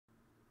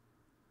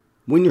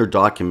When you're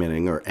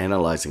documenting or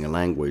analyzing a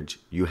language,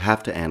 you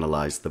have to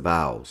analyze the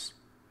vowels.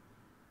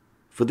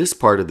 For this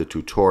part of the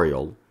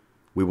tutorial,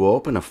 we will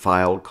open a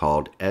file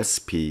called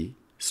sp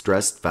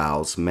stressed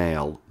vowels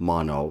male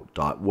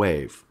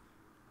mono.wave.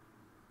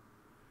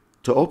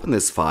 To open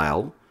this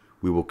file,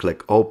 we will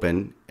click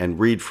Open and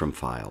Read from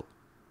File.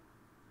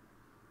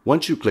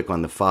 Once you click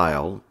on the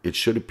file, it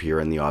should appear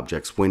in the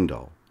Objects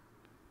window.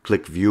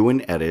 Click View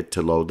and Edit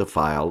to load the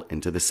file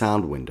into the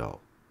Sound window.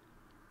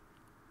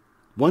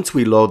 Once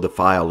we load the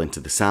file into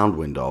the Sound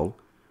window,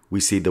 we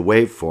see the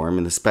waveform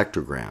in the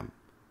spectrogram.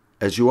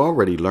 As you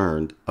already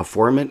learned, a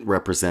formant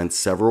represents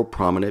several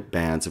prominent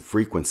bands of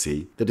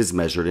frequency that is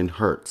measured in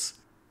hertz.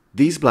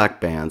 These black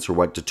bands are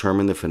what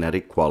determine the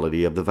phonetic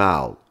quality of the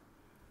vowel.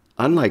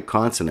 Unlike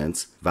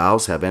consonants,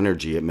 vowels have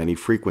energy at many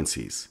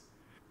frequencies.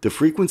 The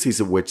frequencies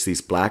at which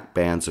these black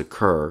bands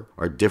occur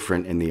are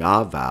different in the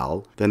A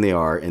vowel than they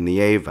are in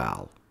the A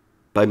vowel.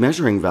 By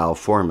measuring vowel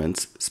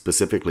formants,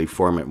 specifically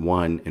formant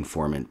 1 and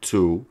formant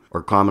 2,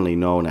 or commonly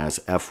known as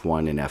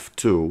F1 and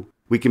F2,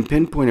 we can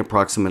pinpoint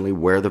approximately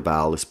where the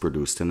vowel is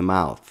produced in the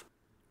mouth.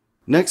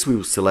 Next, we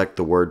will select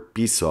the word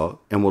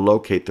piso and will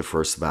locate the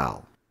first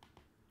vowel.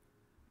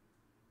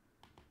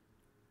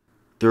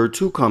 There are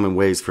two common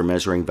ways for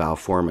measuring vowel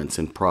formants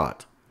in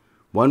PROT.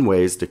 One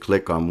way is to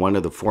click on one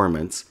of the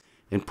formants,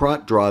 and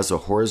PROT draws a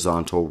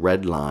horizontal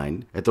red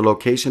line at the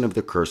location of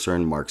the cursor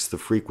and marks the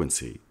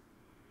frequency.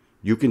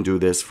 You can do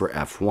this for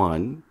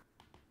F1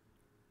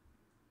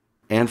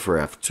 and for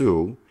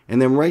F2,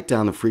 and then write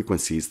down the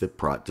frequencies that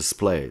PROT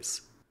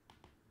displays.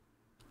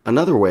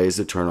 Another way is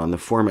to turn on the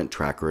formant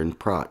tracker in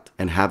PROT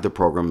and have the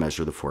program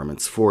measure the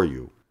formants for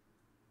you.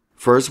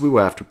 First, we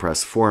will have to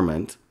press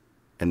Formant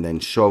and then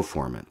Show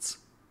Formants.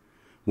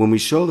 When we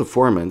show the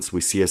formants,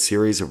 we see a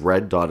series of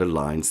red dotted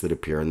lines that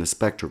appear in the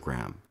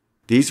spectrogram.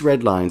 These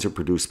red lines are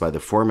produced by the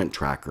formant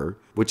tracker,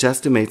 which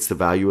estimates the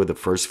value of the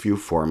first few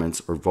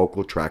formants or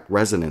vocal tract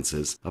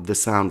resonances of the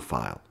sound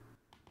file.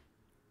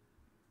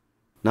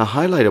 Now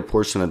highlight a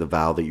portion of the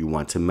vowel that you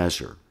want to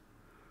measure.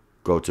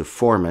 Go to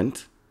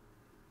Formant,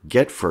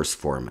 Get First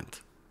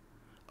Formant.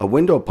 A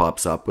window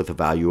pops up with a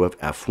value of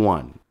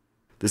F1.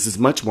 This is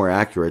much more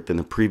accurate than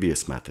the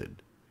previous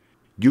method.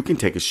 You can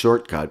take a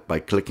shortcut by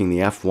clicking the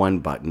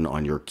F1 button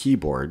on your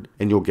keyboard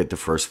and you'll get the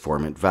first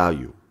formant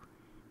value.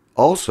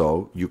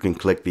 Also, you can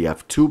click the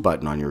F2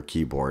 button on your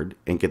keyboard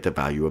and get the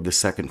value of the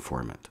second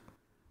formant.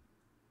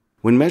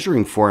 When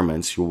measuring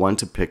formants, you'll want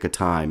to pick a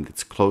time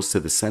that's close to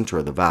the center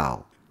of the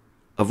vowel.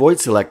 Avoid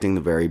selecting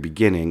the very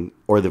beginning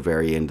or the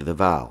very end of the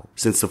vowel,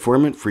 since the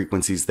formant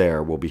frequencies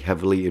there will be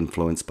heavily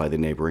influenced by the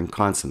neighboring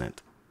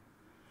consonant.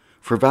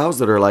 For vowels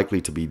that are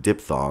likely to be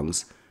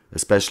diphthongs,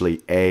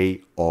 especially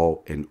A,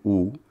 O, and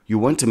U, you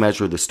want to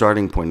measure the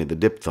starting point of the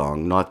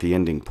diphthong, not the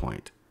ending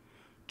point.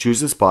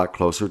 Choose a spot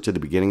closer to the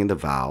beginning of the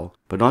vowel,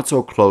 but not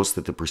so close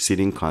that the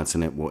preceding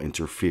consonant will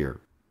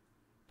interfere.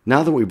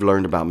 Now that we've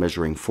learned about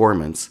measuring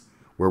formants,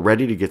 we're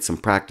ready to get some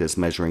practice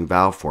measuring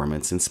vowel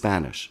formants in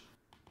Spanish.